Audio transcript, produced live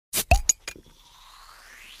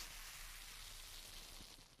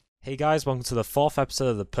Hey guys, welcome to the fourth episode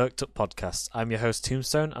of the Perked Up Podcast. I'm your host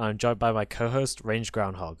Tombstone, and I'm joined by my co-host Range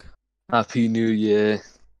Groundhog. Happy New Year.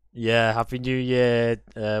 Yeah, Happy New Year.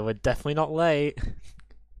 We're definitely not late.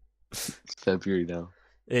 It's February now.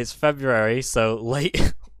 It's February, so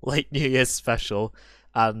late, late New Year's special,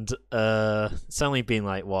 and it's only been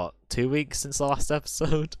like what 2 weeks since the last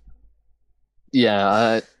episode. Yeah,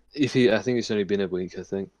 I think it's only been a week, I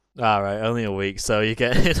think. All right, only a week, so you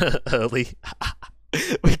get in early.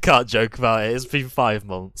 We can't joke about it. It's been 5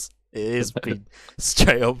 months. It has been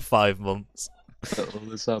straight up 5 months. All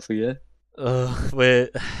this half a year.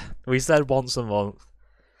 We said once a month,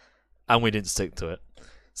 and we didn't stick to it.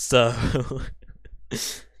 So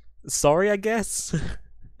sorry, I guess.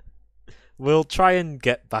 We'll try and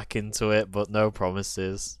get back into it, but no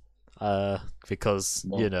promises. Because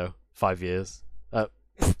Well, 5 years.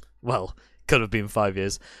 Well, could have been 5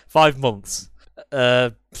 years. 5 months.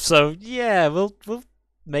 So yeah, we'll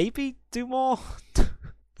maybe do more,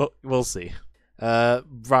 but we'll see.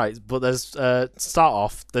 Right, but there's start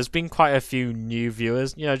off. There's been quite a few new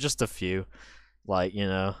viewers. Just a few, like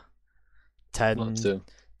not 10, too.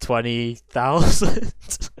 20,000.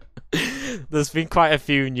 There's been quite a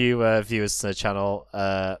few new viewers to the channel,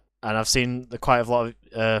 and I've seen quite a lot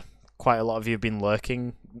of you have been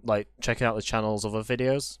lurking, like checking out the channel's other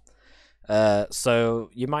videos. So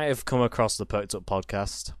you might have come across the Perked Up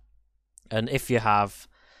podcast, and if you have,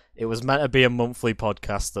 it was meant to be a monthly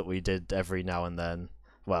podcast that we did every now and then.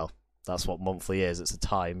 Well, that's what monthly is. It's a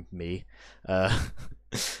time, me. Uh,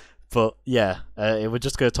 but yeah, we're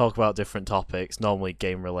just going to talk about different topics, normally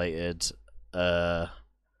game related, and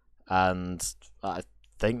I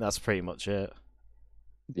think that's pretty much it.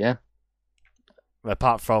 Yeah.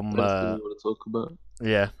 Apart from, Anything you want to talk about?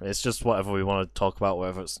 yeah, it's just whatever we want to talk about,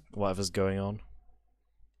 whatever's going on.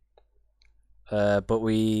 But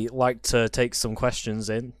we like to take some questions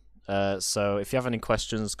in. So if you have any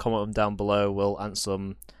questions, comment them down below. We'll answer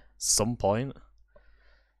them some point.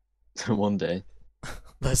 One day.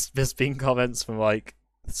 There's been comments from like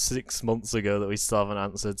 6 months ago that we still haven't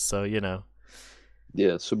answered. So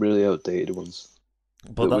Yeah, some really outdated ones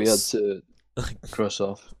but that we had that's to cross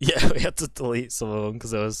off. yeah, we had to delete some of them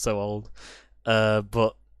because they were so old.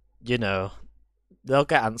 But they'll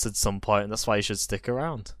get answered some point, and that's why you should stick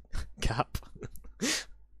around. Cap.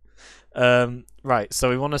 Right, so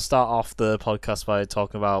we want to start off the podcast by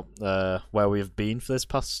talking about where we've been for this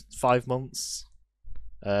past 5 months.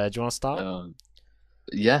 Do you want to start?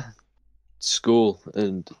 Yeah, school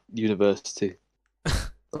and university. A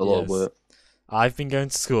lot of Yes. work. I've been going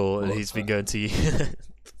to school, A and lot he's of been time. going to.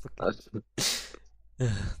 I-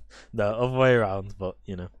 No, other way around, but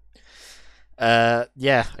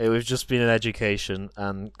yeah, it was just been an education,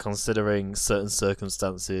 and considering certain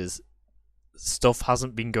circumstances, stuff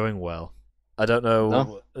hasn't been going well. I don't know.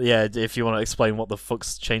 No. Yeah, if you want to explain what the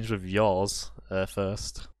fuck's changed with yours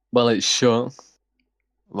first. Well, it's short.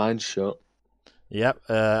 Mine's short. Yep,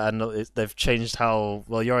 and they've changed how.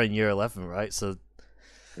 Well, you're in year 11, right? So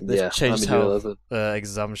they've Yeah, I'm changed in year how 11.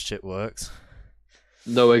 exam shit works.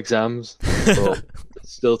 No exams, but they're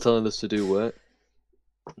still telling us to do work.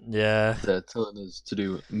 Yeah, They're telling us to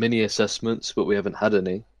do mini assessments, but we haven't had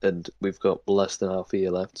any, and we've got less than half a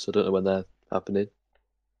year left, so I don't know when they're happening.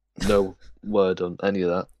 No word on any of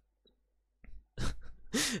that.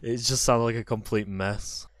 it just sounded like a complete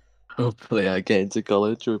mess. Hopefully, I get into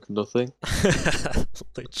college with nothing.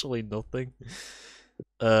 Literally nothing.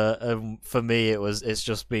 And for me, it's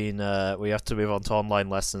just been we have to move on to online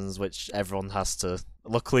lessons, which everyone has to.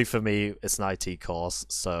 Luckily for me, it's an IT course,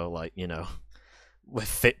 so we're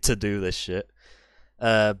fit to do this shit.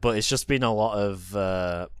 But it's just been a lot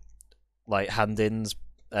of like hand-ins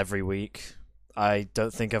every week. I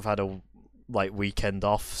don't think I've had a weekend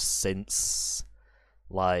off since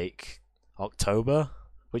like October,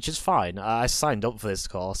 which is fine. I signed up for this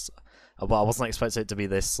course, but I wasn't expecting it to be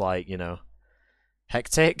this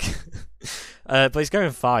hectic. But it's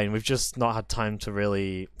going fine. We've just not had time to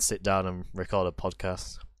really sit down and record a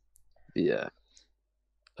podcast. Yeah,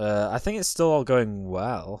 I think it's still all going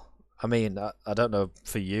well. I mean, I don't know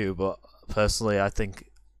for you, but personally, I think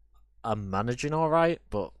I'm managing all right.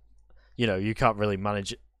 But you can't really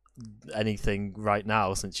manage anything right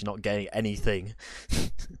now since you're not getting anything.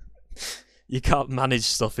 You can't manage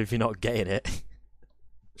stuff if you're not getting it.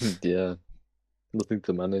 yeah, nothing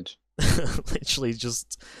to manage. Literally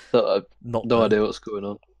just So I've not no there. idea what's going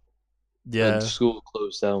on. And Yeah. school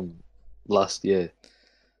closed down last year,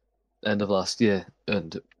 end of last year,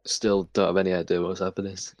 and still don't have any idea what's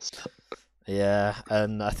happening. Yeah,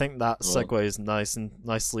 and I think that Well, segues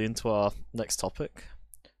nicely into our next topic,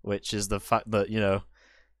 which is the fact that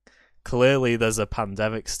clearly there's a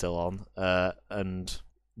pandemic still on, and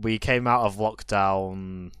we came out of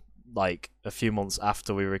lockdown like a few months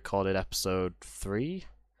after we recorded episode 3,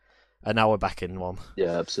 and now we're back in one.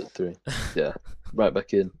 Yeah, episode 3. Yeah, right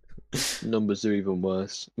back in. Numbers are even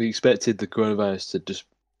worse. We expected the coronavirus to just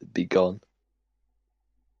be gone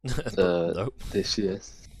But nope. this year.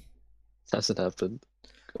 Hasn't happened.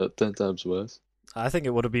 Got 10 times worse. I think it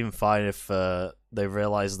would have been fine if they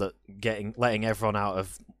realised that letting everyone out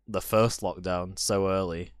of the first lockdown so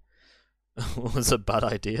early was a bad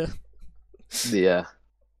idea. Yeah.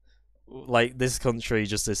 Like, this country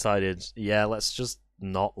just decided, yeah, let's just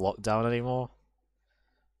not lock down anymore.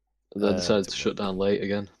 And then decided to shut down late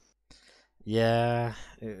again. Yeah,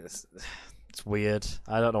 it's weird.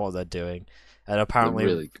 I don't know what they're doing. And apparently...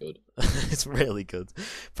 They're really good. It's really good.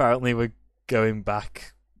 Apparently we're going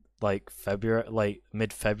back like February, like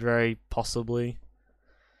mid-February, possibly.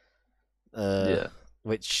 Yeah.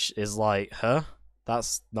 Which is like, huh?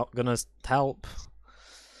 That's not gonna help.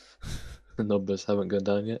 The numbers haven't gone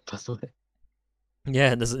down yet, by the way.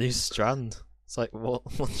 Yeah, and there's a new strand. It's like, what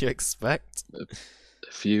do you expect? A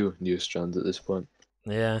few new strands at this point.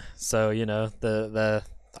 Yeah, so the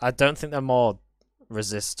I don't think they're more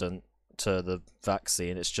resistant to the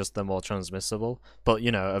vaccine. It's just they're more transmissible. But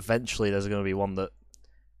eventually there's going to be one that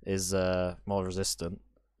is more resistant.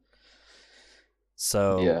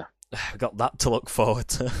 So Yeah. we've got that to look forward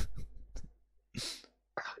to.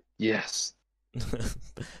 Yes.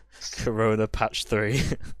 Corona patch 3.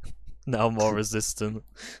 Now more resistant.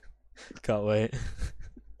 Can't wait.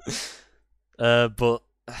 But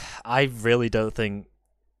I really don't think.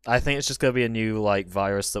 I think it's just gonna be a new like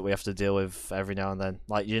virus that we have to deal with every now and then,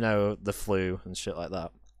 like the flu and shit like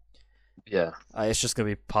that. Yeah. It's just gonna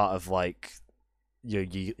be part of like your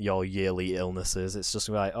yearly illnesses. It's just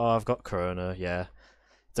gonna be like, oh, I've got corona. Yeah,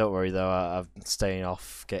 don't worry though. I'm staying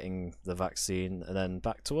off getting the vaccine and then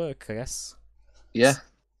back to work, I guess. Yeah.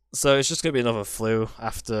 So it's just gonna be another flu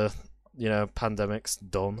after pandemic's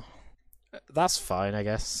done. That's fine, I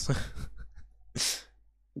guess.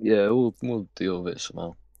 Yeah, we'll deal with it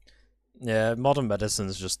somehow. Yeah, modern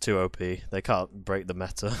medicine's just too OP. They can't break the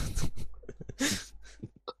meta.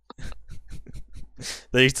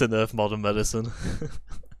 They need to nerf modern medicine.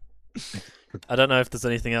 I don't know if there's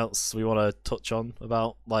anything else we want to touch on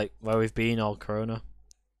about like where we've been or Corona.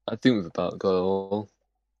 I think we've about got it all.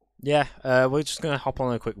 Yeah, we're just gonna hop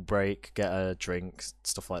on a quick break, get a drink,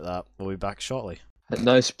 stuff like that. We'll be back shortly. A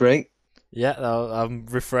nice break. Yeah, I'm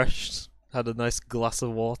refreshed. Had a nice glass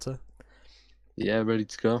of water. Yeah, ready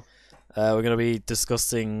to go. We're going to be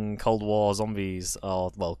discussing Cold War zombies,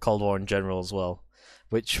 or, well, Cold War in general as well,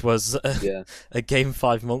 which was a game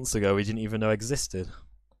 5 months ago we didn't even know existed.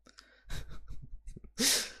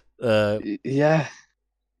 Yeah.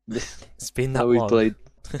 It's been that we long. Played...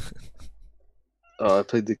 I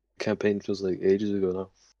played the campaign, feels like ages ago now.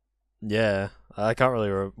 Yeah, I can't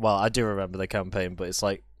really... Well, I do remember the campaign, but it's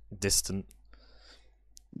like distant.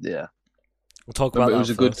 Yeah. We'll talk about that. It was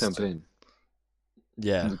a good first. campaign.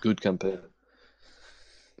 Yeah. It was a good campaign.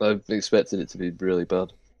 I expected it to be really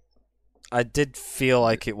bad. I did feel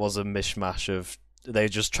like it was a mishmash of... They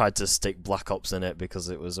just tried to stick Black Ops in it because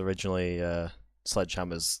it was originally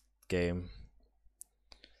Sledgehammer's game.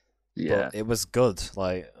 Yeah. But it was good.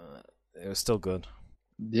 Like, it was still good.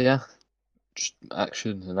 Yeah. Just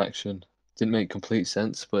action and action. Didn't make complete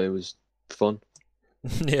sense, but it was fun.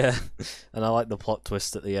 Yeah. And I like the plot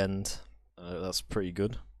twist at the end. That's pretty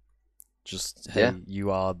good. Just, hey, Yeah. you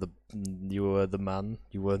were the man.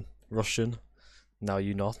 You were Russian. Now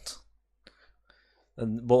you're not.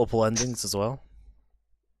 And multiple endings as well.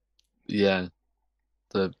 Yeah.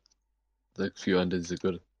 The few endings are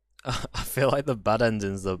good. I feel like the bad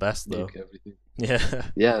ending's the best though. Nuke everything. Yeah.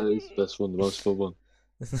 Yeah, it's the best one, the most fun one.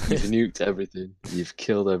 You've nuked everything. You've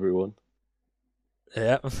killed everyone.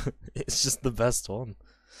 Yeah. It's just the best one.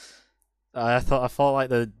 I thought like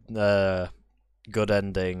the good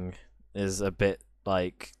ending is a bit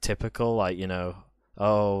like typical, like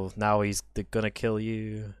oh, now they're gonna kill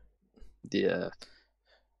you. Yeah.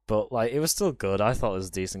 But like it was still good. I thought it was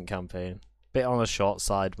a decent campaign. Bit on the short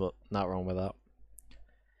side, but not wrong with that.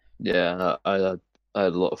 Yeah, I had a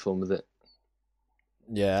lot of fun with it.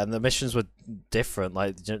 Yeah, and the missions were different.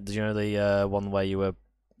 Like, do you know the one where you were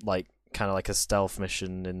like kind of like a stealth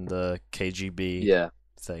mission in the KGB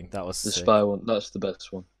thing? That was the sick. spy one. That's the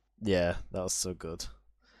best one. Yeah, that was so good.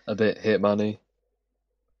 A bit Hitman-y.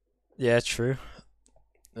 Yeah, true.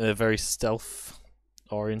 Very stealth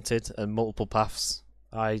oriented and multiple paths.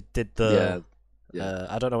 I did the. Yeah.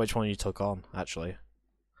 I don't know which one you took on actually.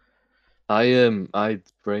 I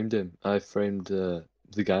framed him. I framed the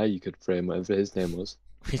guy you could frame, whatever his name was.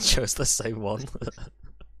 We chose the same one.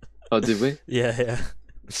 Oh, did we? Yeah, yeah.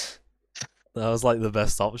 That was like the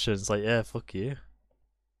best option. It's like, yeah, fuck you.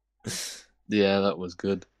 Yeah, that was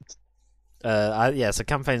good. So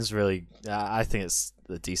campaign's really. I think it's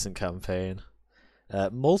a decent campaign.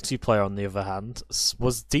 Multiplayer, on the other hand,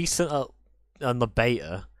 was decent on the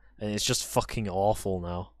beta, and it's just fucking awful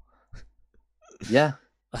now. Yeah,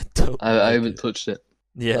 I don't. I like haven't it. touched it.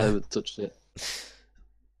 I Yeah, haven't touched it.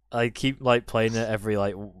 I keep like playing it every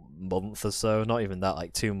like month or so. Not even that,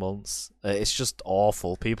 like 2 months. It's just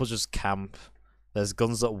awful. People just camp. There's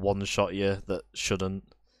guns that one shot you that shouldn't.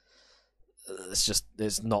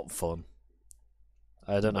 It's not fun.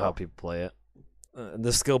 I don't know how No. people play it.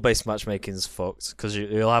 The skill-based matchmaking's fucked because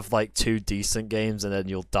you'll have like 2 decent games and then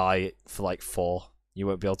you'll die for like 4. You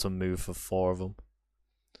won't be able to move for 4 of them.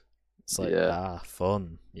 It's like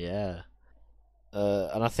fun, yeah.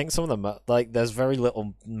 And I think some of them like there's very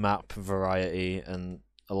little map variety and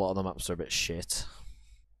a lot of the maps are a bit shit.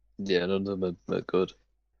 Yeah, none of them are good.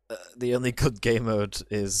 The only good game mode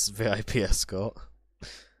is VIP Escort.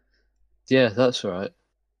 Yeah, that's alright.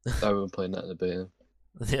 I remember playing that in the beta.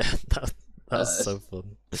 Yeah, that's so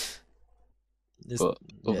fun. But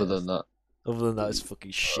other than that, it's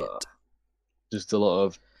fucking shit. just a lot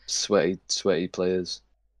of sweaty players.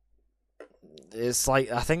 It's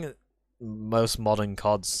like I think most modern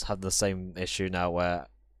CODs have the same issue now, where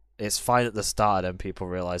it's fine at the start, and then people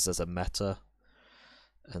realize there's a meta,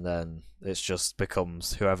 and then it just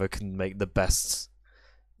becomes whoever can make the best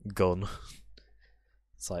gun.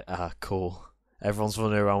 It's like cool. Everyone's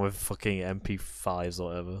running around with fucking MP5s or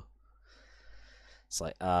whatever. It's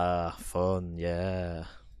like fun, yeah.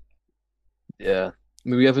 Yeah, I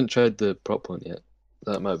mean, we haven't tried the prop hunt yet.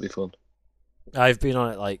 That might be fun. I've been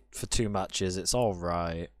on it like for 2 matches. It's all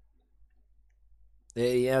right.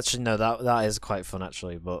 Yeah, actually, no, that is quite fun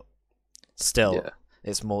actually, but still, Yeah.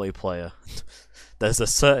 it's multiplayer. There's a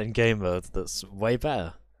certain game mode that's way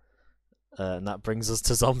better, and that brings us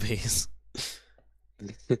to zombies.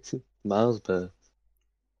 Miles better.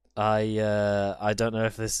 I don't know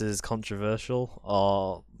if this is controversial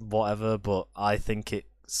or whatever, but I think it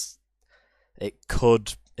has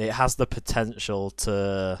the potential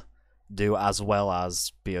to do as well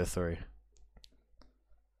as BO3.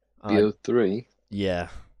 BO3? Yeah,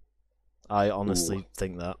 I honestly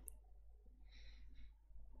think that.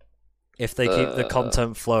 If they keep the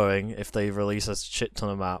content flowing, if they release a shit ton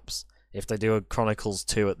of maps, if they do a Chronicles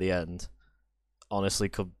 2 at the end, honestly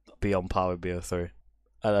could be on par with BO3.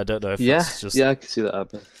 And I don't know if that's just... Yeah, I can see that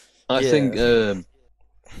happening. I think the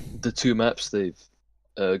 2 maps they've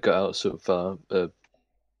got out so far are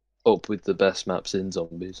up with the best maps in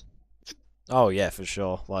zombies. Oh yeah, for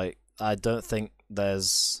sure. Like, I don't think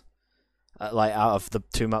there's... like, out of the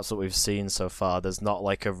 2 maps that we've seen so far, there's not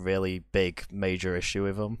like a really big major issue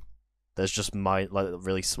with them. There's just like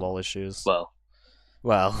really small issues. Well,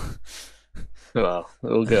 we'll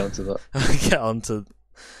get onto that. I'll get onto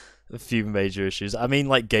a few major issues. I mean,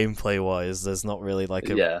 like gameplay wise, there's not really like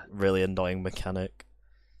a really annoying mechanic.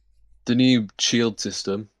 The new shield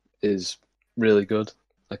system is really good.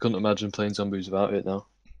 I couldn't imagine playing zombies without it now.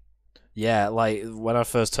 Yeah, like when I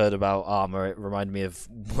first heard about armor, it reminded me of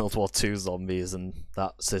World War II zombies, and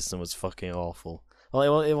that system was fucking awful.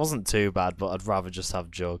 Well, it wasn't too bad, but I'd rather just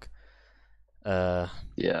have Jug.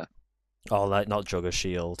 Yeah. Oh, like not Jug or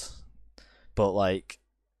Shield, but like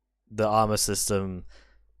the armor system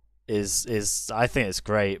is I think it's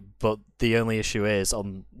great, but the only issue is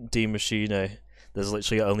on Die Maschine, there's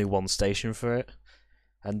literally only one station for it,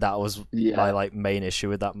 and that was my like main issue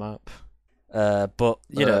with that map. But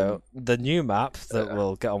you know, the new map that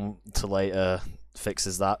we'll get on to later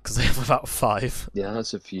fixes that because they have about 5. Yeah,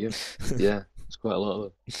 that's a few. Yeah, it's quite a lot of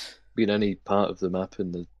them. Be in any part of the map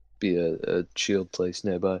and there'd be a shield place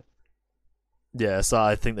nearby. Yeah, so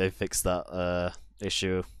I think they fixed that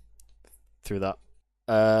issue through that.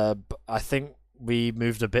 But I think we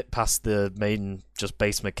moved a bit past the main just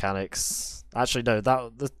base mechanics. Actually, no,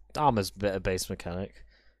 the armor's a bit of base mechanic,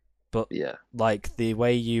 but yeah, like the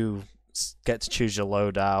way you get to choose your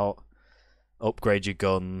loadout, upgrade your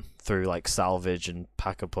gun through like salvage and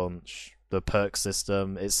pack-a-punch, the perk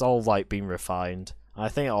system, it's all like been refined. I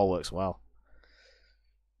think it all works well.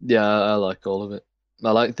 Yeah, I like all of it.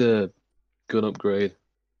 I like the gun upgrade.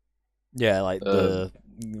 Yeah, like the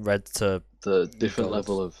red to the different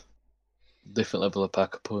level of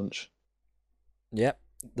pack-a-punch. Yep,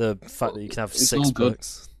 the fact that you can have 6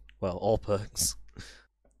 perks. Well, all perks.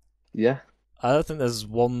 Yeah. I don't think there's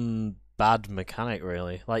one bad mechanic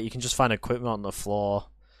really. Like you can just find equipment on the floor.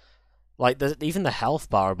 Like even the health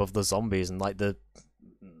bar above the zombies, and like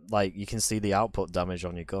you can see the output damage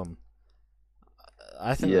on your gun.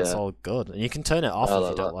 I think that's Yeah, all good. And you can turn it off I if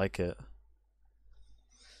you like don't that. like it.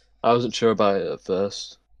 I wasn't sure about it at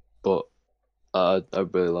first, but I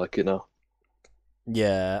really like it now.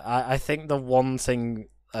 Yeah, I think the one thing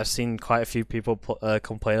I've seen quite a few people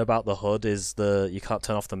complain about the HUD is you can't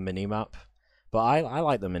turn off the mini map, but I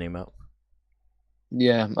like the mini map.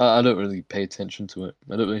 Yeah, I don't really pay attention to it.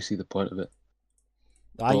 I don't really see the point of it,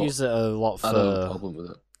 I but use it a lot I don't have a for problem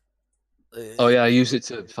with it. Oh uh, yeah, I use it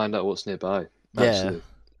to find out what's nearby. yeah, Actually,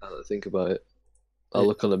 now that I think about it, I'll it,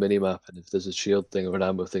 look on the mini map, and if there's a shield thing or an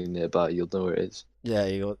ammo thing nearby, you'll know where it is. yeah,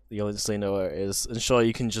 you'll instantly know where it is. And sure,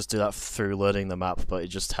 you can just do that through learning the map, but it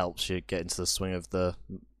just helps you get into the swing of the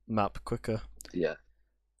map quicker. Yeah,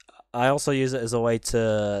 I also use it as a way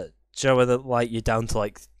to show whether like you're down to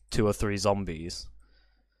like 2 or 3 zombies.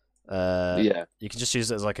 Uh, yeah, you can just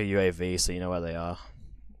use it as like a UAV, so you know where they are.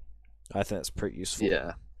 I think that's pretty useful.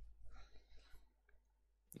 yeah.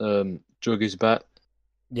 Drug is back.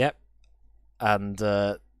 Yep, and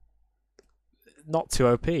not too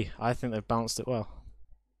OP. I think they've balanced it well.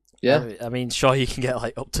 Yeah, I mean, sure you can get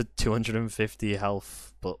like up to 250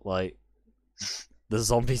 health, but like the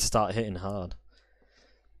zombies start hitting hard.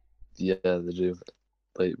 yeah, they do.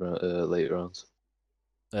 Late rounds.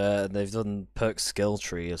 They've done perk skill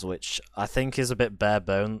trees, which I think is a bit bare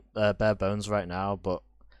bones right now, but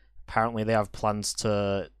apparently they have plans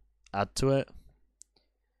to add to it,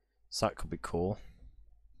 so that could be cool.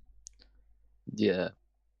 Yeah,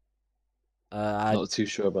 Uh, not too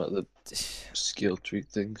sure about the skill tree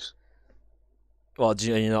things. well, do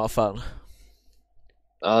you're not a fan?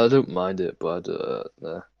 I don't mind it, but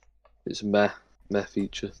nah. It's a meh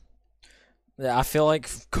feature. Yeah, I feel like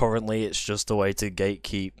currently it's just a way to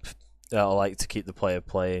gatekeep, or like to keep the player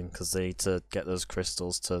playing because they need to get those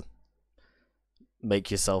crystals to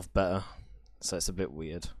make yourself better. So it's a bit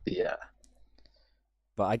weird. Yeah,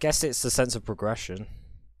 But I guess it's the sense of progression,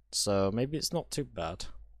 so maybe it's not too bad.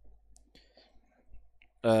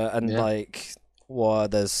 And yeah. like,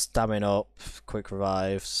 there's stamina up, quick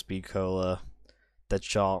revive, speed cola, dead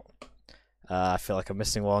shot. I feel like I'm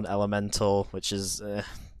missing one. Elemental, which is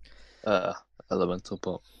Uh, Elemental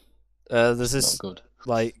pop, there's not this good.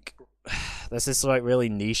 like there's this like really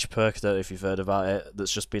niche perk. I don't know if you've heard about it.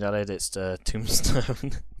 That's just been added. It's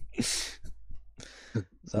Tombstone.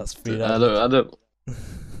 That's been I added. don't, I don't,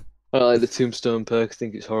 I don't like the Tombstone perk. I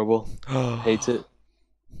think it's horrible. Hate it.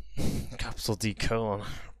 Capital D colon.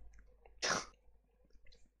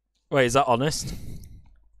 Wait, is that honest?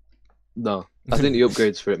 No, I think the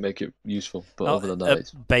upgrades for it make it useful, but No, other than that,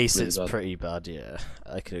 it's base really it's bad. pretty bad. Yeah,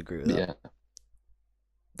 I could agree with that. Yeah,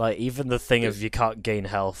 Like even the thing of It- you can't gain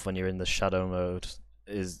health when you're in the shadow mode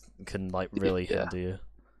can like really yeah. hinder you.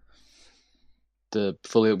 The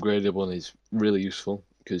fully upgraded one is really useful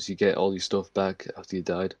because you get all your stuff back after you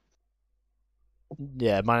died.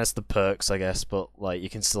 Yeah, minus the perks, I guess, but like you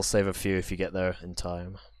can still save a few if you get there in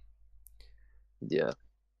time. Yeah,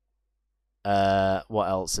 What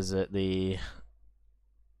else is it?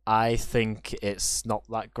 I think it's not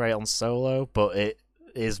that great on solo, but it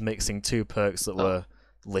is mixing 2 perks that no, were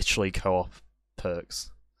literally co-op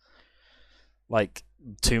perks. Like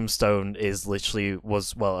Tombstone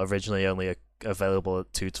was originally only available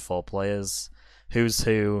at 2 to 4 players. Who's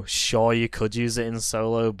Who? Sure, you could use it in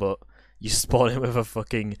solo, but you spawn it with a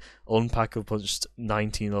fucking unpack-a-punched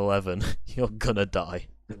 1911, you're gonna die.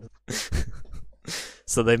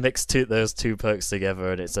 So they mixed those 2 perks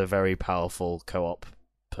together, and it's a very powerful co-op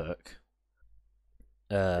perk.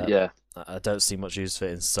 yeah, I don't see much use for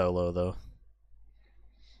it in solo though,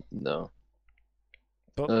 no.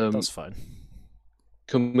 but Um, that's fine.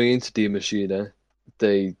 Coming into D Machine,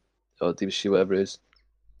 or D Machine, whatever it is,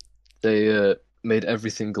 they made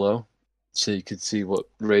everything glow, so you could see what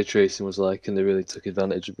ray tracing was like, and they really took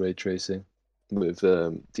advantage of ray tracing with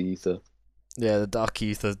the ether. Yeah, the Dark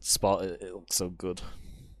Ether spot, it looks so good.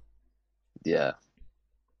 Yeah,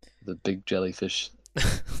 the big jellyfish,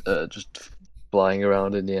 just flying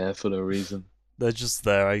around in the air for no reason. They're just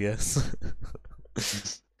there, I guess.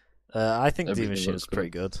 I think D Everything Machine looks is pretty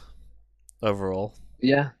great. good overall.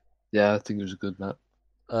 Yeah, yeah, I think it was a good map.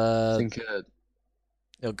 I Uh, think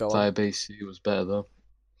it'll go on. Firebase C was better though.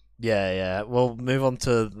 Yeah, yeah. We'll move on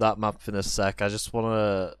to that map in a sec. I just want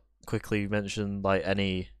to quickly mention like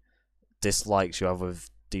any dislikes you have with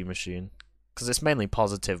D Machine, because it's mainly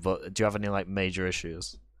positive. But do you have any like major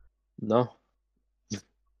issues? No,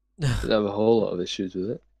 didn't have a whole lot of issues with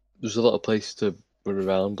it. There's a lot of places to run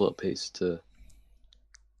around, a lot of places to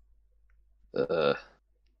uh,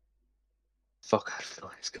 fuck, I don't know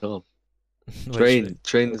what it's called. Which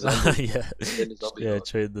Train the zombies. yeah, Train the zombie yeah. mode.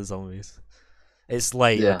 Train the zombies. It's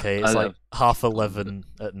late, Yeah, okay? It's I like know. 11:30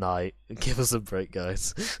 at night. Give us a break,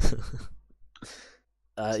 guys.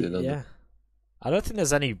 See them. Yeah. I don't think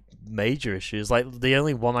there's any major issues. Like the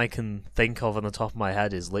only one I can think of on the top of my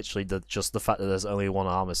head is literally just the fact that there's only one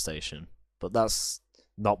armor station, but that's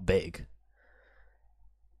not big.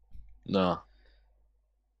 No,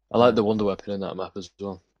 I like Uh, the wonder weapon in that map as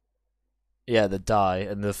well. yeah, the die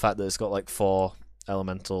and the fact that it's got like 4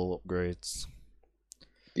 elemental upgrades.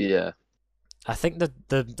 Yeah, I think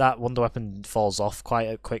that wonder weapon falls off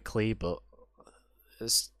quite quickly, but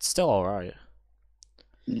it's still all right.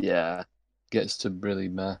 yeah, gets to really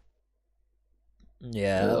meh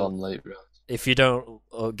Yeah, on late rounds. if you don't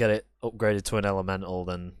get it upgraded to an elemental,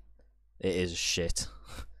 then it is shit.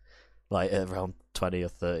 Like at around 20 or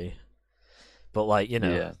 30. But like,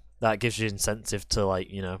 Yeah. that gives you incentive to like,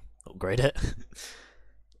 upgrade it.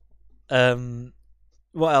 um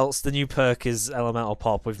what else? The new perk is elemental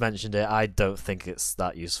pop. We've mentioned it. I don't think it's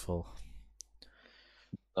that useful.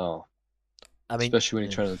 Oh, I mean, especially when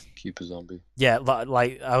you're trying to keep a zombie. yeah,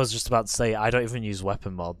 like I was just about to say, I don't even use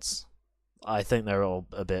weapon mods. I think they're all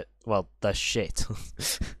a bit, well, they're shit.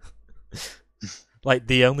 Like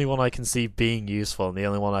the only one I can see being useful, and the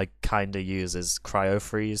only one I kind of use is cryo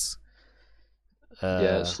freeze.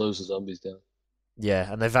 Yeah, it Uh, slows the zombies down.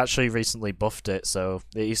 yeah, and they've actually recently buffed it, so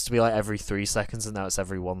it used to be like every 3 seconds, and now it's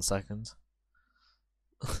every 1 second.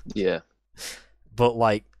 Yeah, But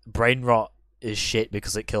like brain rot is shit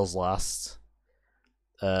because it kills last.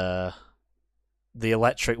 Uh, the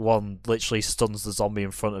electric one literally stuns the zombie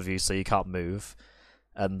in front of you, so you can't move,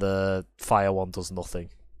 and the fire one does nothing.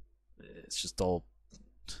 It's just all.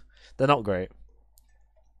 They're not great.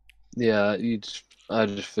 yeah. I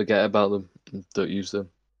just forget about them and don't use them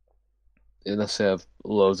unless I have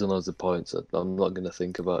loads and loads of points. I'm not gonna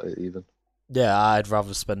think about it even. Yeah, I'd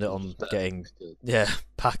rather spend it There's on just better getting things to.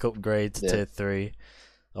 pack upgrade to Yeah, tier 3,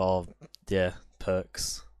 or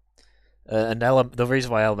perks. And the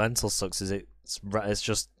reason why elemental sucks is it's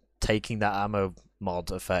just taking that ammo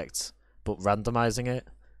mod effect but randomizing it.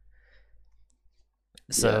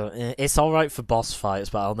 yeah, So it's all right for boss fights,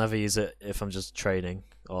 but I'll never use it if I'm just training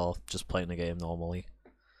or just playing the game normally.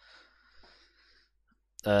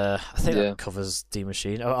 I think that yeah. covers D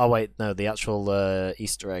Machine. Oh wait, no, the actual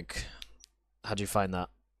Easter egg. How do you find that?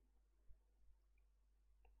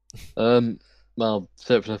 Um, well,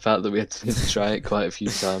 except for the fact that we had to try it quite a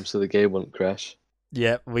few times so the game wouldn't crash.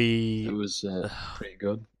 Yeah, It was pretty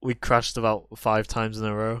good. we crashed about 5 times in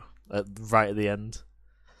a row right at the end.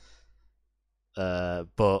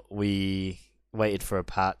 But we waited for a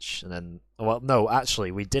patch, and then no,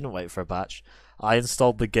 actually, we didn't wait for a patch. I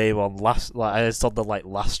installed the game on I installed the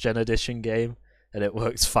last gen edition game, and it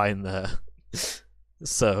worked fine there.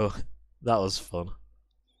 So that was fun.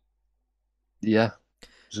 Yeah, it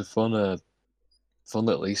was a fun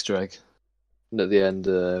little Easter egg. And at the end,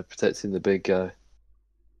 protecting the big guy.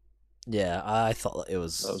 Yeah, I thought that it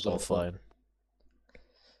That was was all all fun. fine.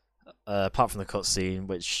 Apart from the cutscene,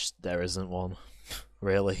 which there isn't one,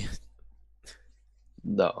 really.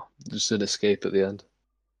 No, just an escape at the end.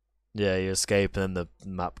 Yeah, you escape and then the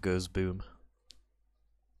map goes boom.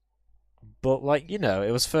 But like,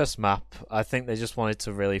 it was first map. I think they just wanted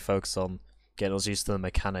to really focus on getting us used to the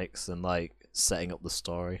mechanics and like setting up the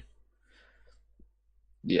story.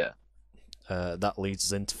 Yeah, That leads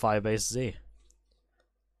us into Firebase Z.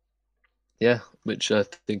 yeah, which I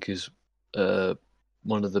think is uh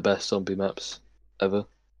one of the best zombie maps ever.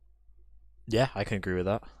 Yeah, I can agree with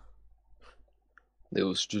that. It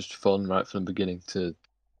was just fun right from the beginning to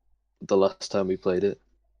the last time we played it.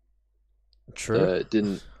 True. It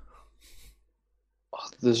didn't.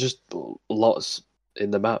 There's just lots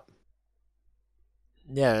in the map.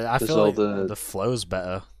 Yeah, I There's feel all like the the flow's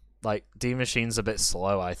better. Like D Machine's a bit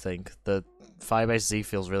slow, I think. The Firebase Z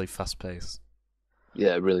feels really fast paced.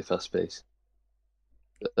 yeah, really fast pace.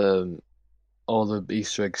 Um, all the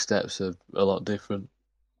Easter egg steps are a lot different.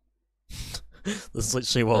 There's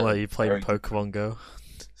literally one where you play Very different. Pokemon Go.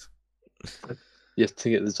 You have to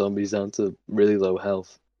get the zombies down to really low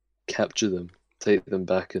health, capture them, take them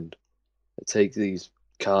back, and take these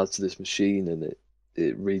cards to this machine, and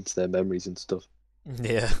it reads their memories and stuff.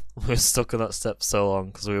 Yeah, we were stuck on that step so long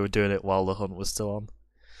because we were doing it while the hunt was still on.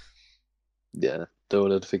 Yeah, no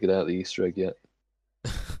one had figured out the Easter egg yet.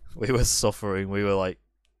 We were suffering. We were like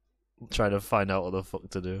trying to find out what the fuck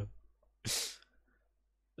to do.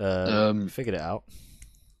 We Um, figured it out,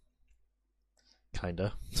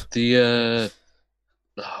 kinda. the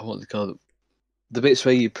what do they call it? The bits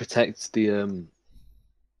where you protect the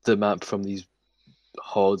map from these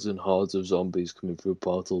hordes and hordes of zombies coming through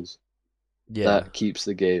portals. Yeah, That keeps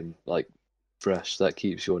the game like fresh. That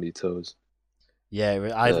keeps you on your toes. Yeah,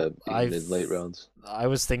 even in late rounds. I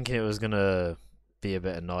was thinking it was gonna be a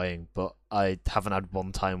bit annoying, but I haven't had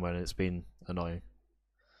one time when it's been annoying.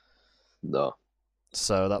 No,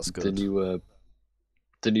 So that's the good.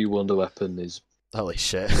 new wonder weapon is Holy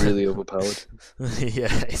shit. really overpowered.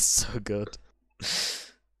 Yeah, it's so good.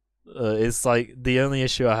 It's like the only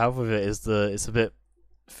issue I have with it is it's a bit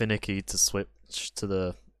finicky to switch to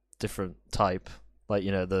the different type, like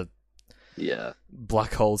the Yeah,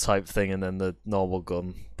 black hole type thing and then the normal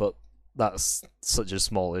gun. But that's such a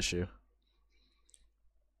small issue.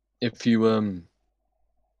 if you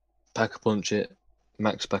pack a punch it,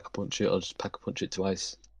 max pack a punch it, or just pack a punch it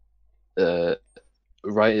twice. Uh,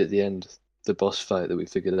 right at the end, the boss fight that we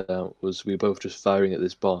figured out was we were both just firing at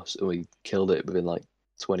this boss and we killed it within like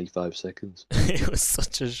 25 seconds. It was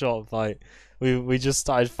such a short fight. We just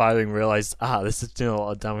started firing, realized this is doing a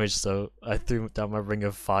lot of damage, so I threw down my ring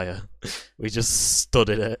of fire. We just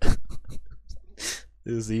studied it.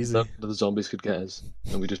 It was easy. None of the zombies could get us,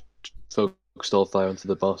 and we just focused all fire onto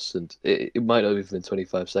the boss. And it might not have even been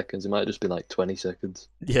 25 seconds. It might have just been like 20 seconds.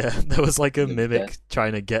 Yeah, there was like a Yeah. mimic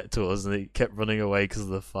trying to get to us, and he kept running away because of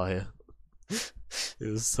the fire. It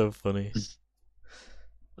was so funny.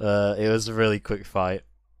 It was a really quick fight,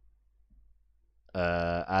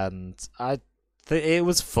 and it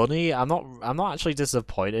was funny. I'm not actually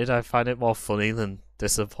disappointed. I find it more funny than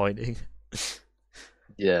disappointing.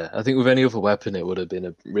 Yeah, I think with any other weapon it would have been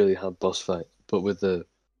a really hard boss fight, but with the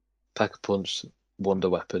pack-a-punch wonder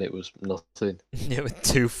weapon, it was nothing. Yeah, with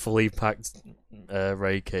two fully packed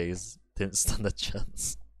Ray Ks, didn't stand a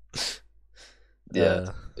chance.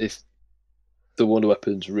 Yeah, if the wonder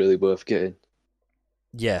weapon's really worth getting,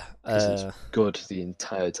 Yeah, 'cause it's good the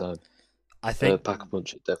entire time. I think.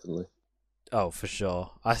 Pack-a-punch it definitely. Oh, for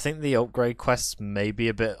sure. I think the upgrade quests may be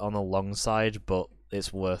a bit on the long side, but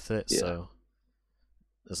it's worth it. Yeah. So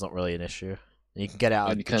it's not really an issue. You can get it out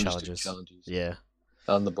And of you the can just do challenges. challenges. Yeah,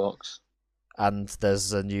 And the box. and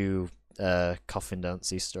there's a new coffin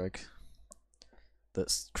dance Easter egg.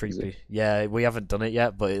 That's creepy. Yeah, we haven't done it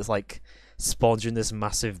yet, but it's like spawns you in this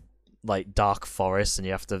massive, like dark forest, and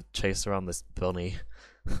you have to chase around this bunny.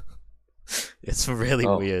 It's really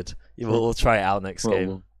weird. We'll try it out next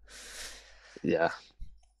game. Yeah.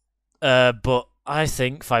 But I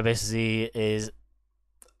think Firebase Z is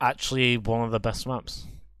actually one of the best maps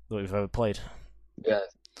that we've ever played. Yeah.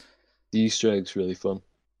 The Easter egg's really fun.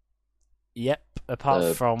 Yep,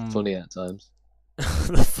 apart from funny at times.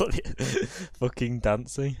 the funny fucking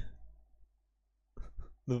dancing.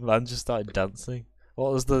 The man just started dancing.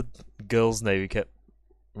 What was the girl's name he kept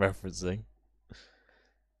referencing?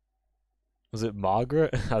 Was it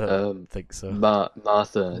Margaret? I don't think so.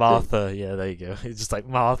 Martha. Martha, yeah, there you go. He's just like,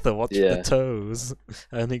 Martha, watch the toes.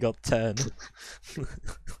 I only got 10.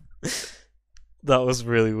 That was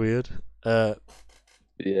really weird.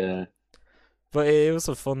 Yeah. But it was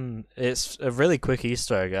it's a really quick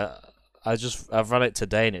Easter egg. I've run it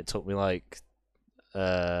today and it took me like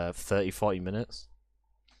 30-40 minutes.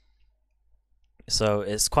 So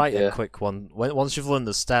it's quite a quick one. Once you've learned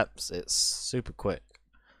the steps, it's super quick.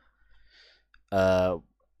 Yeah,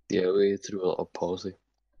 we had to do a lot of pausing.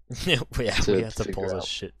 we had to pause a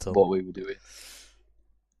shit ton. What we were doing.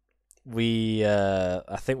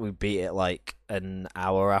 I think we beat it like an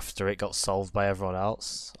hour after it got solved by everyone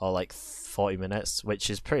else, or like 40 minutes, which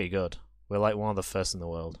is pretty good. We're like one of the first in the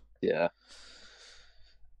world. Yeah.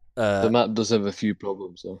 The map does have a few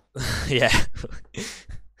problems though. Yeah.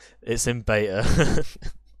 It's in beta.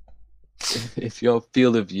 If your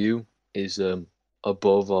field of view is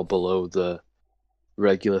above or below the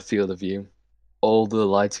regular field of view, all the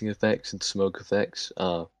lighting effects and smoke effects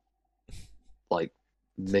are like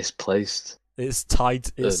misplaced. It's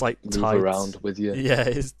tied. It's like move tied around with you. Yeah,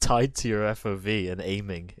 it's tied to your FOV and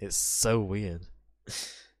aiming. It's so weird.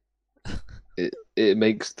 It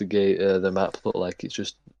makes the map look like it's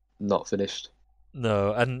just not finished.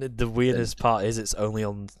 No, and the weirdest part is it's only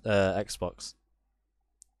on Xbox.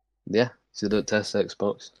 Yeah, so they don't test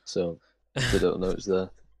Xbox, so they don't know it's there.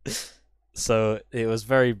 So it was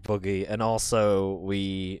very buggy, and also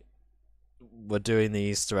we were doing the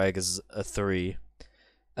Easter egg as a 3,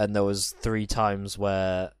 and there was 3 times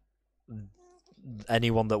where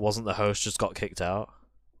anyone that wasn't the host just got kicked out.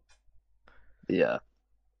 Yeah.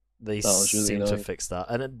 They seemed to fix that,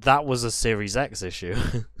 and that was a Series X issue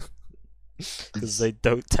because they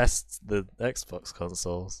don't test the Xbox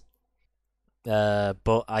consoles.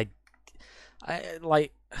 But I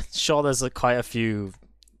like sure there's quite a few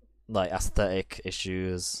like aesthetic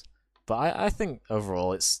issues, but I think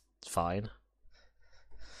overall it's fine.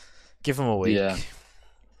 Give them a week.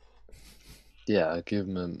 Yeah, give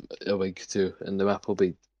them a week or two, and the map will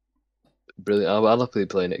be Brilliant. I'll happily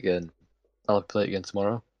play it again. I'll play it again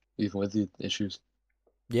tomorrow, even with the issues.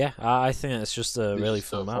 Yeah, I think it's just a It's really just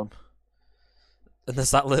so fun fun. map. And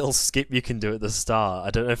there's that little skip you can do at the start.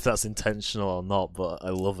 I don't know if that's intentional or not, but I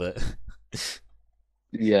love it.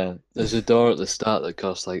 Yeah, there's a door at the start that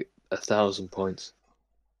costs like 1,000 points,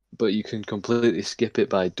 but you can completely skip it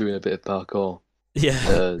by doing a bit of parkour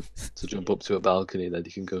Yeah, to jump up to a balcony. Then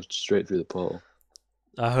you can go straight through the portal.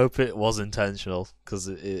 I hope it was intentional because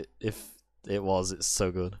if it was, it's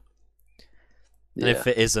so good. And Yeah, if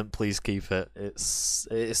it isn't, please keep it.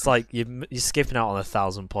 It's like you're skipping out on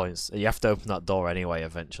 1,000 points. You have to open that door anyway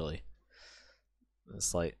eventually.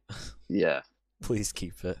 It's like, yeah. please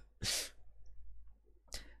keep it.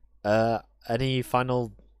 Any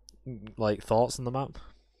final like thoughts on the map?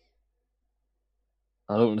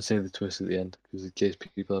 I don't want to say the twist at the end because in case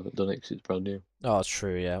people haven't done it, because it's brand new. Oh, it's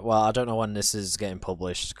true. Yeah. Well, I don't know when this is getting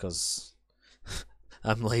published because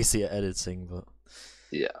I'm lazy at editing, but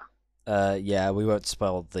Yeah, yeah, we won't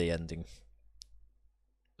spoil the ending.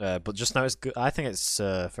 But just now it's good. I think it's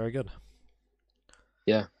very good.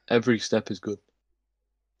 yeah. Every step is good.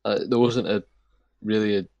 There wasn't a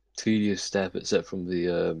really a tedious step except from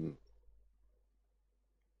the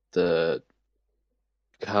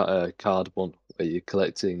card one where you're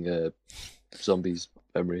collecting zombies'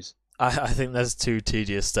 memories. I think there's two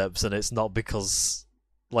tedious steps, and it's not because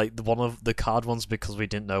like one of the card ones because we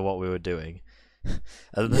didn't know what we were doing,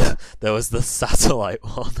 and Yeah. there was the satellite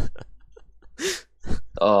one.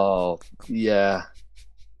 Oh, yeah.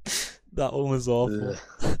 That one was awful.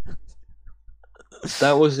 Ugh.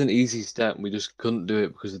 That was an easy step. We just couldn't do it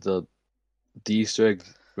because of the Easter egg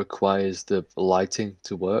requires the lighting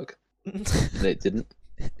to work, and it didn't.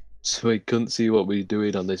 So we couldn't see what we were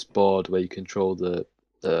doing on this board where you control the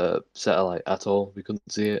satellite at all. We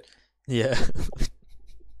couldn't see it. Yeah.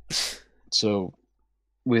 So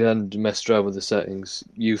we then messed around with the settings.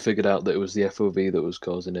 You figured out that it was the FOV that was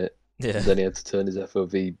causing it. Yeah. Then he had to turn his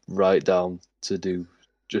FOV right down to do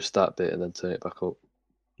just that bit and then turn it back up.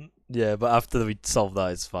 Yeah, but after we solve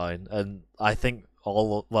that, it's fine. And I think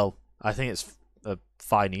I think it's a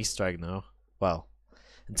fine Easter egg now. Well,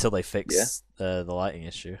 until they fix the lighting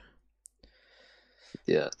issue.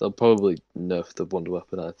 Yeah, they'll probably nerf the Wonder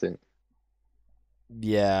Weapon, I think.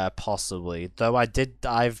 Yeah, possibly. Though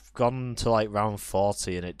I've gone to like round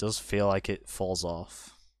 40 and it does feel like it falls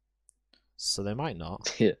off. So they might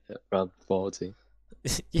not. Yeah, around 40.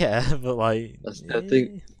 Yeah, but like. I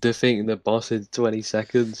think defeating the boss in 20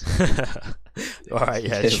 seconds. Alright,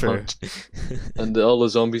 yeah, Yeah, true. man. And all the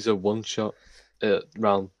zombies are one shot at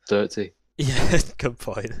round 30. Yeah, good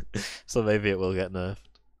point. So maybe it will get nerfed.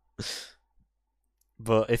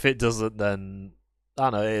 But if it doesn't, then I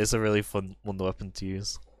don't know. It is a really fun Wonder Weapon to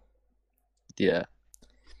use. Yeah.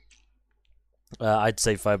 I'd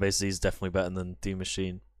say Firebase Z is definitely better than D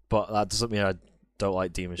Machine, but that doesn't mean I don't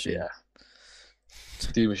like D Machine. Yeah.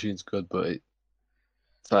 D Machine's good, but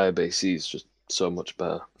Firebase C is just so much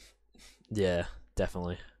better. Yeah,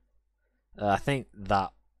 definitely. I think that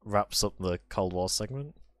wraps up the Cold War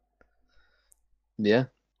segment. Yeah.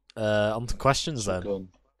 On to questions So then. go on.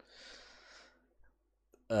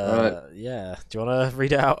 Alright. Yeah. Do you want to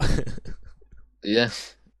read it out? Yeah.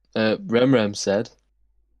 Remrem said,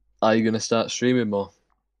 "Are you gonna start streaming more?"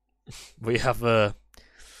 We have a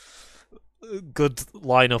good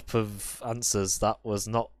lineup of answers. That was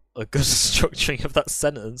not a good structuring of that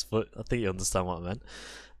sentence, but I think you understand what I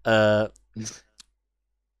meant.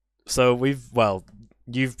 So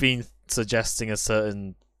you've been suggesting a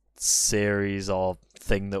certain series or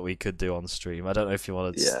thing that we could do on stream. I don't know if you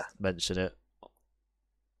wanted to mention it.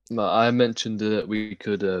 I mentioned that we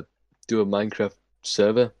could do a Minecraft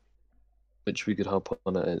server, which we could hop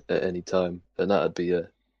on at any time, and that'd be I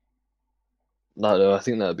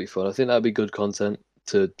think that'd be fun. I think that'd be good content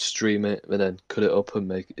to stream it and then cut it up and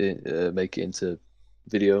make it into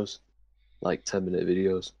videos, like 10-minute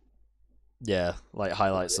videos. Yeah, like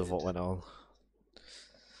highlights of what went on.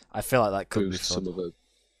 I feel like that could be fun.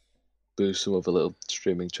 Boost some other little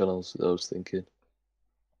streaming channels that I was thinking.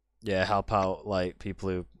 Yeah, help out like people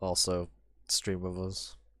who also stream with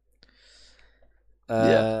us.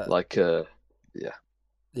 Yeah,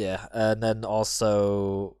 Yeah, and then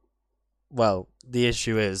also, well, the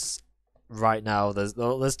issue is right now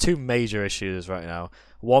there's two major issues right now.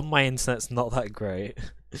 One, my internet's not that great,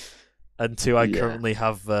 and two, I currently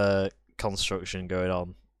have construction going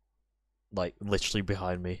on, like literally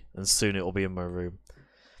behind me, and soon it will be in my room.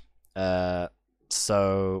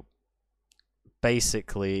 So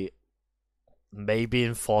basically, maybe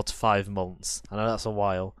in 4 to 5 months. I know that's a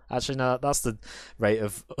while. Actually, no, that's the rate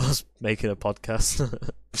of us making a podcast.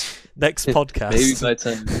 Next podcast. Maybe by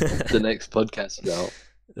the time the next podcast is out,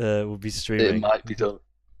 we'll be streaming. it might be done.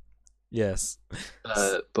 Yes.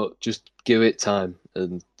 But just give it time,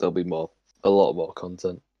 and there'll be a lot more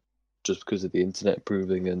content, just because of the internet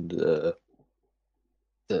improving and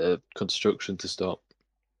the construction to stop.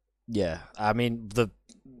 Yeah, I mean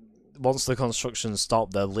once the construction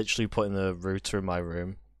stopped, they're literally putting a router in my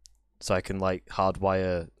room, so I can like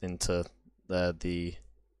hardwire into the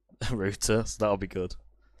router. So that'll be good.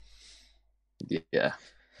 Yeah.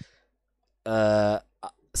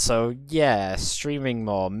 So yeah, streaming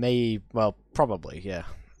more, probably, yeah.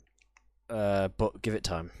 But give it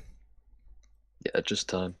time. Yeah, just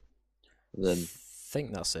time. And then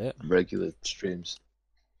Think that's it. regular streams.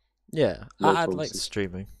 Yeah, No I'd like promises.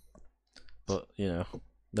 streaming, but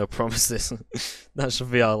no promises. That should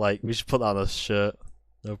be we should put that on a shirt.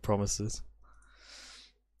 No promises.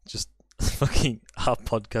 Just fucking our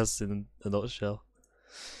podcast in a nutshell.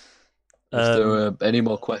 If there are any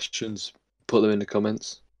more questions, put them in the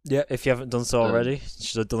comments. Yeah, if you haven't done so already, you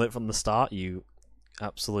should have done it from the start. You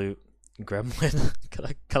absolute gremlin.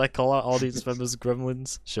 Can I call out audience members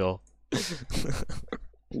gremlins? Sure.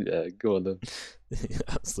 Yeah, go on then.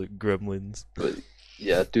 Absolute gremlins. But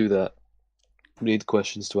yeah, do that. We need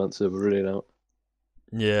questions to answer. We're running out.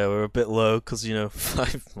 Yeah, we're a bit low because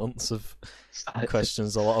 5 months of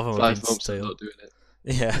questions. A lot of them have 5 been months of stale. not doing it.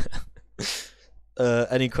 Yeah.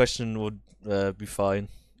 Any question would be fine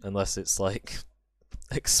unless it's like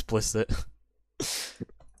explicit.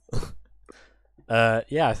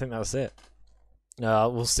 Yeah, I think that's it.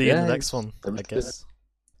 We'll see you in the next one, I guess.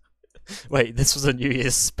 Wait, this was a New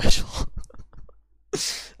Year's special.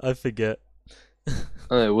 I forget.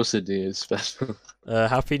 Oh, what's the New Year's special?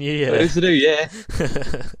 Happy New Year. It's the New Year.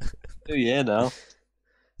 New Year now.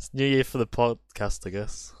 It's New Year for the podcast, I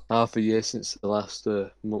guess. Half a year since the last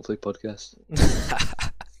monthly podcast.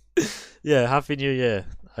 Yeah, Happy New Year,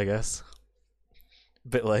 I guess. A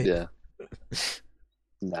bit late. Yeah.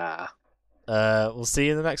 Nah. We'll see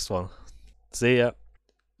you in the next one. See ya.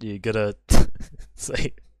 You gotta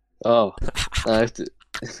say. Oh, I have to.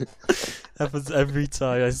 Happens every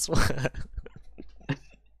time, I swear.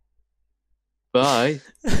 Bye.